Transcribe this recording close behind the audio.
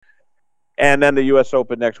and then the U.S.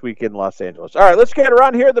 Open next week in Los Angeles. All right, let's get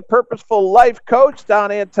around here. The Purposeful Life Coach, Don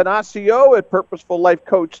Antanasio at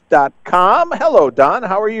purposefullifecoach.com. Hello, Don.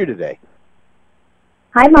 How are you today?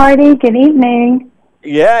 Hi, Marty. Good evening.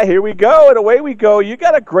 Yeah, here we go, and away we go. You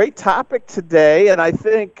got a great topic today, and I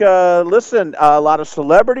think, listen, a lot of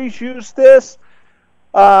celebrities use this.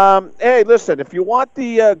 Hey, listen, if you want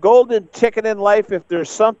the golden ticket in life, if there's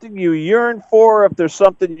something you yearn for, if there's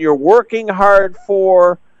something you're working hard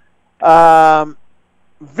for,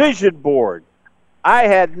 vision board. I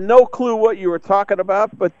had no clue what you were talking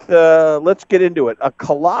about, but let's get into it. A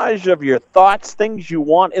collage of your thoughts, things you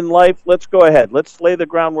want in life. Let's go ahead. Let's lay the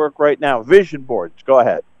groundwork right now. Vision boards. Go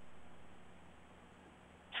ahead.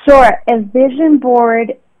 Sure. A vision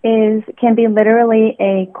board can be literally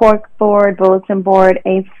a cork board, bulletin board,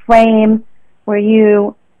 a frame where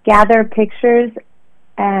you gather pictures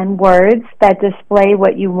and words that display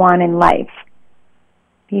what you want in life.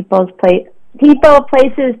 People,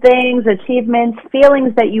 places, things, achievements,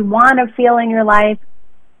 feelings that you want to feel in your life,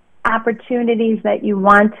 opportunities that you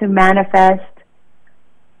want to manifest.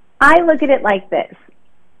 I look at it like this.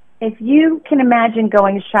 If you can imagine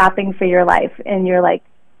going shopping for your life and you're like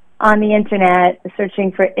on the internet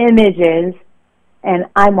searching for images and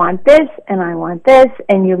I want this and I want this,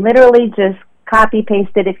 and you literally just copy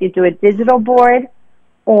paste it if you do a digital board,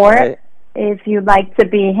 or Right. if you'd like to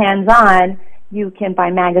be hands-on, you can buy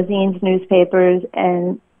magazines, newspapers,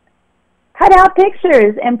 and cut out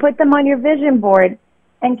pictures and put them on your vision board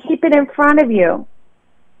and keep it in front of you.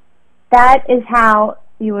 That is how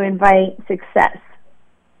you invite success.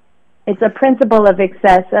 It's a principle of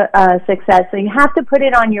success. So you have to put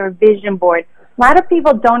it on your vision board. A lot of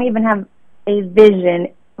people don't even have a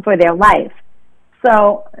vision for their life.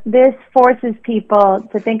 So this forces people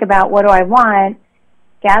to think about, what do I want?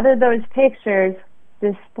 Gather those pictures,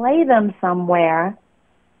 display them somewhere,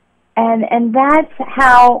 and that's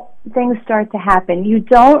how things start to happen. You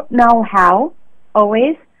don't know how,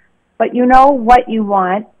 always, but you know what you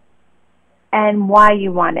want and why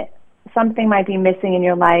you want it. Something might be missing in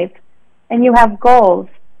your life, and you have goals.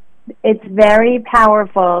 It's very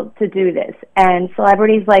powerful to do this. And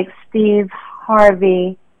celebrities like Steve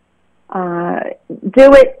Harvey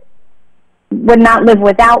do it, would not live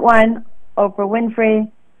without one, Oprah Winfrey.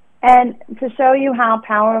 And to show you how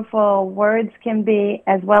powerful words can be,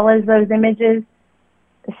 as well as those images,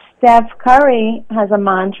 Steph Curry has a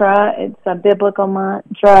mantra. It's a biblical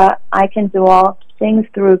mantra. I can do all things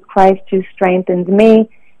through Christ who strengthens me.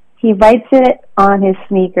 He writes it on his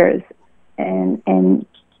sneakers, and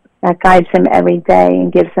that guides him every day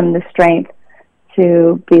and gives him the strength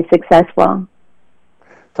to be successful.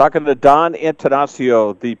 Talking to Don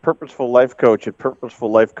Antanasio, the Purposeful Life Coach at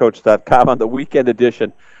purposefullifecoach.com on the weekend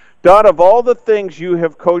edition. Don, of all the things you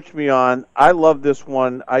have coached me on, I love this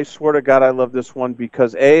one. I swear to God, I love this one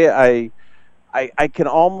because, I can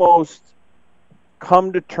almost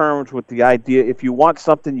come to terms with the idea, if you want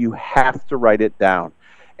something, you have to write it down.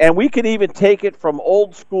 And we can even take it from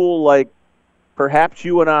old school, like perhaps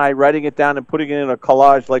you and I writing it down and putting it in a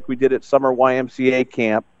collage like we did at summer YMCA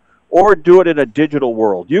camp, or do it in a digital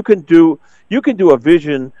world. You can do a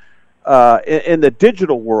vision in the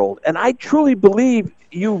digital world. And I truly believe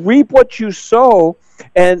you reap what you sow.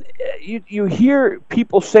 And you hear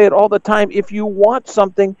people say it all the time. If you want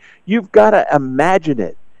something, you've got to imagine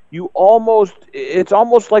it. It's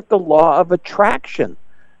almost like the law of attraction.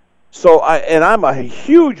 So I'm a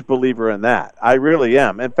huge believer in that. I really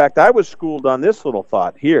am. In fact, I was schooled on this little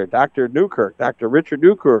thought here. Dr. Richard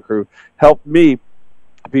Newkirk, who helped me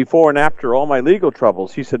before and after all my legal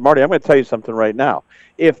troubles, he said, Marty, I'm going to tell you something right now.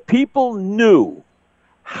 If people knew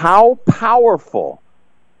how powerful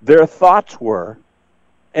their thoughts were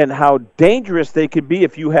and how dangerous they could be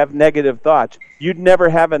if you have negative thoughts, you'd never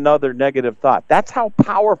have another negative thought. That's how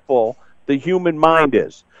powerful the human mind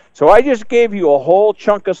is. So I just gave you a whole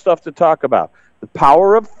chunk of stuff to talk about. The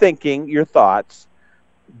power of thinking, your thoughts,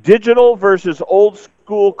 digital versus old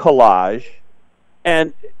school collage,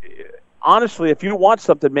 and honestly, if you want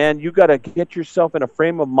something, man, you got to get yourself in a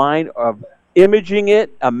frame of mind of imaging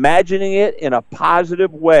it, imagining it in a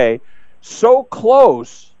positive way, so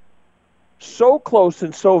close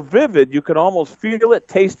and so vivid, you can almost feel it,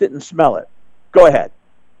 taste it, and smell it. Go ahead.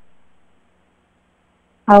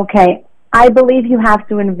 Okay. I believe you have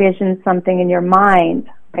to envision something in your mind.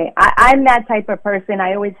 Okay. I'm that type of person.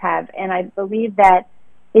 I always have. And I believe that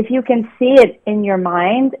if you can see it in your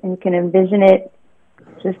mind and can envision it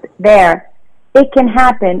just there, it can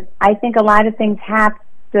happen. I think a lot of things have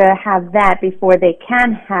to have that before they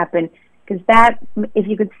can happen, because that, if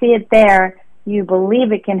you could see it there, you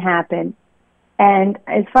believe it can happen. And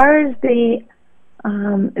as far as the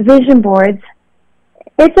vision boards.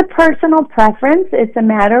 It's a personal preference. It's a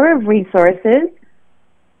matter of resources.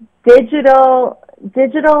 Digital,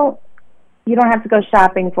 you don't have to go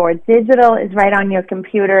shopping for it. Digital is right on your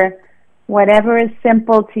computer. Whatever is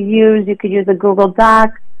simple to use, you could use a Google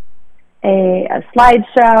Doc, a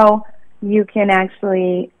slideshow. You can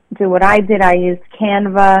actually do what I did. I used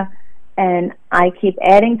Canva, and I keep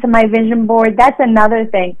adding to my vision board. That's another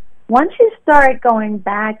thing. Once you start going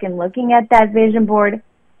back and looking at that vision board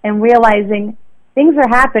and realizing things are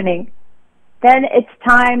happening, then it's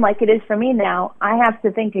time, like it is for me now, I have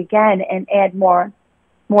to think again and add more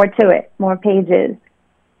to it, more pages.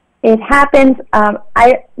 It happens,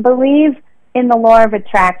 I believe in the law of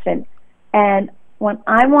attraction. And when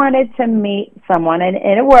I wanted to meet someone, and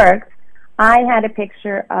it worked, I had a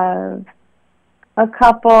picture of a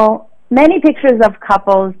couple, many pictures of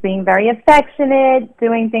couples being very affectionate,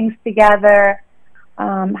 doing things together,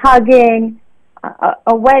 hugging,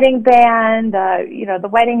 a wedding band, the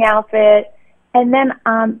wedding outfit, and then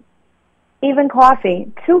even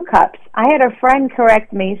coffee, 2 cups. I had a friend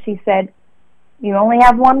correct me. She said, you only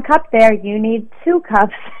have 1 cup there. You need 2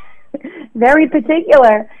 cups. Very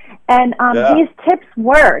particular. And these tips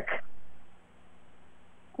work.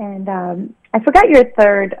 And I forgot your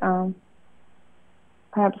third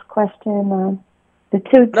perhaps question. The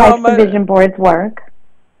 2 types of vision boards work.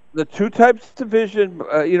 The 2 types of vision,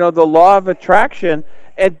 the law of attraction,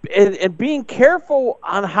 and being careful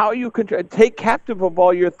on how you can take captive of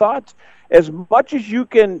all your thoughts. As much as you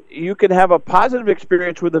can have a positive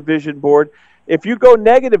experience with a vision board. If you go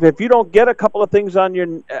negative, if you don't get a couple of things on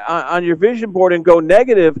your vision board and go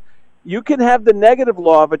negative, you can have the negative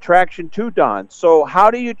law of attraction too, Dawn. So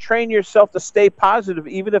how do you train yourself to stay positive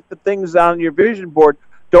even if the things on your vision board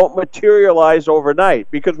don't materialize overnight?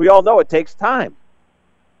 Because we all know it takes time.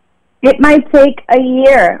 It might take a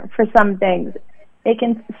year for some things.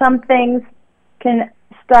 Some things can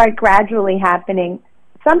start gradually happening.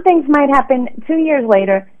 Some things might happen 2 years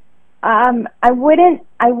later. I would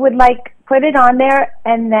put it on there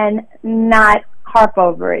and then not harp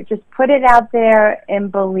over it. Just put it out there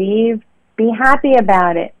and believe. Be happy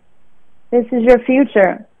about it. This is your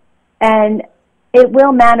future. And it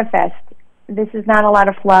will manifest. This is not a lot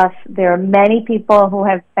of fluff. There are many people who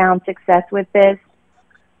have found success with this.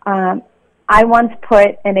 I once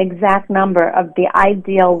put an exact number of the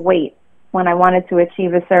ideal weight when I wanted to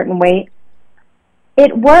achieve a certain weight.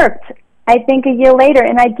 It worked, I think, a year later,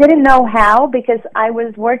 and I didn't know how because I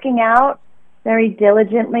was working out very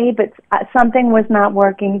diligently, but something was not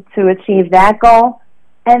working to achieve that goal.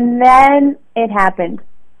 And then it happened.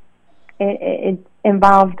 It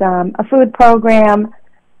involved a food program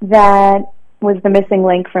that was the missing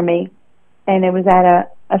link for me, and it was at a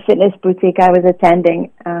fitness boutique I was attending.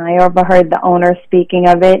 I overheard the owner speaking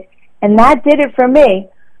of it, and that did it for me.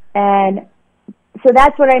 And so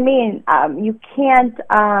that's what I mean. You can't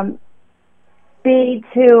be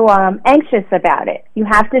too anxious about it. You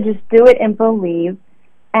have to just do it and believe.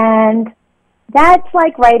 And that's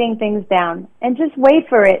like writing things down and just wait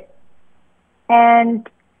for it. And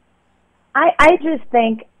I just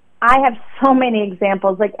think I have so many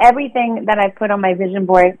examples. Like everything that I put on my vision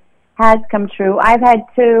board has come true. I've had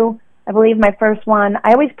 2. I believe my first one,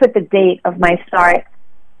 I always put the date of my start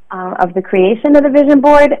of the creation of the vision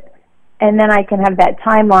board, and then I can have that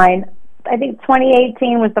timeline. I think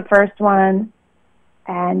 2018 was the first one,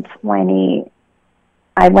 and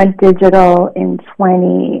I went digital in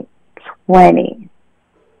 2020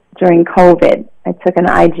 during COVID. I took an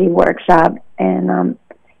IG workshop, and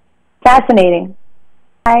fascinating.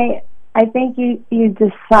 I think you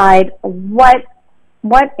decide what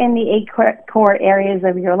in the 8 core areas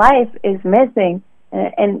of your life is missing,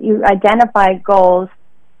 and you identify goals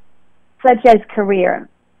such as career.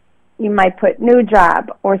 You might put new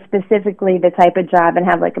job or specifically the type of job and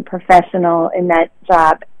have like a professional in that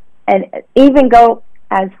job, and even go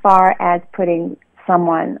as far as putting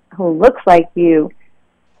someone who looks like you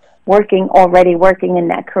already working in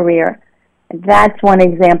that career. That's one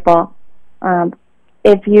example.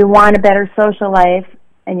 If you want a better social life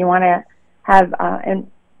and you want to have and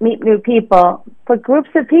meet new people, put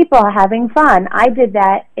groups of people having fun. I did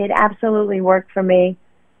that. It absolutely worked for me.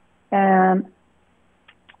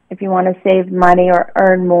 If you want to save money or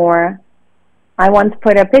earn more, I once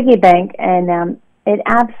put a piggy bank, and it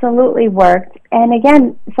absolutely worked. And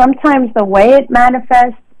again, sometimes the way it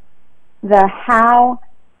manifests, the how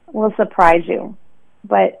will surprise you.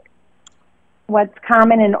 But what's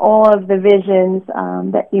common in all of the visions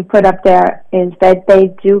that you put up there is that they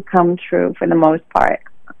do come true for the most part.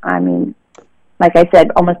 I mean, like I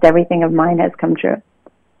said, almost everything of mine has come true.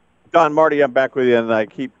 Don, Marty, I'm back with you, and I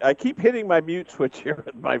keep hitting my mute switch here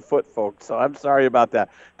at my foot, folks. So I'm sorry about that.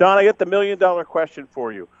 Don, I got the $1 million question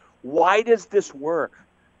for you. Why does this work?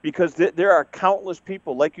 Because there are countless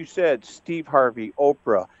people, like you said, Steve Harvey,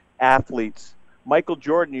 Oprah, athletes. Michael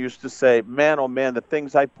Jordan used to say, man, oh man, the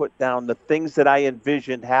things I put down, the things that I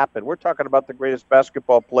envisioned happen. We're talking about the greatest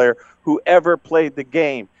basketball player who ever played the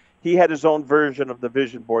game. He had his own version of the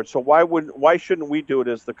vision board. So why shouldn't we do it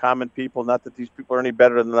as the common people? Not that these people are any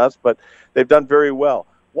better than us, but they've done very well.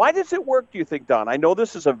 Why does it work, do you think, Don? I know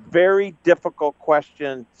this is a very difficult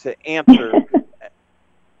question to answer.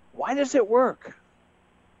 Why does it work?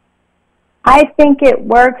 I think it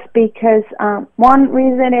works because one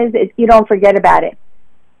reason is you don't forget about it.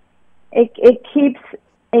 It keeps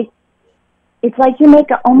it. It's like you make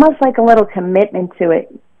almost like a little commitment to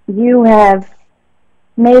it. You have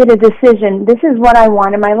made a decision. This is what I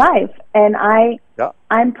want in my life, and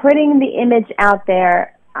I'm putting the image out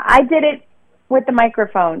there. I did it with the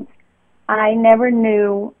microphones. I never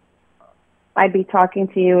knew I'd be talking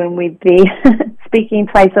to you and we'd be speaking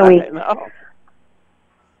twice a week.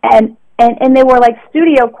 And they were like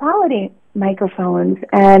studio quality microphones.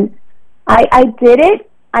 And I did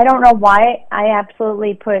it. I don't know why I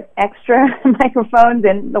absolutely put extra microphones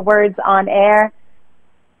and the words on air.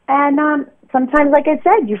 And sometimes, like I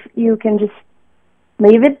said, you can just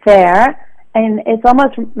leave it there. And it's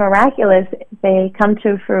almost miraculous. They come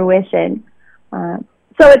to fruition. So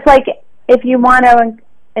it's like if you want to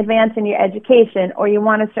advance in your education or you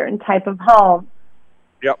want a certain type of home,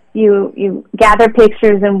 yep. You gather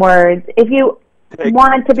pictures and words. If you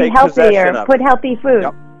want to be healthier, put healthy food.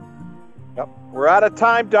 Yep. We're out of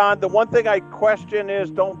time, Don. The one thing I question is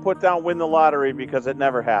don't put down win the lottery because it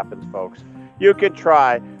never happens, folks. You can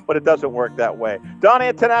try, but it doesn't work that way. Don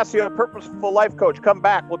Antanasio, Purposeful Life Coach. Come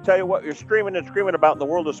back. We'll tell you what you're streaming and screaming about in the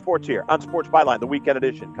world of sports here on Sports Byline, the weekend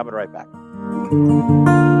edition. Coming right back.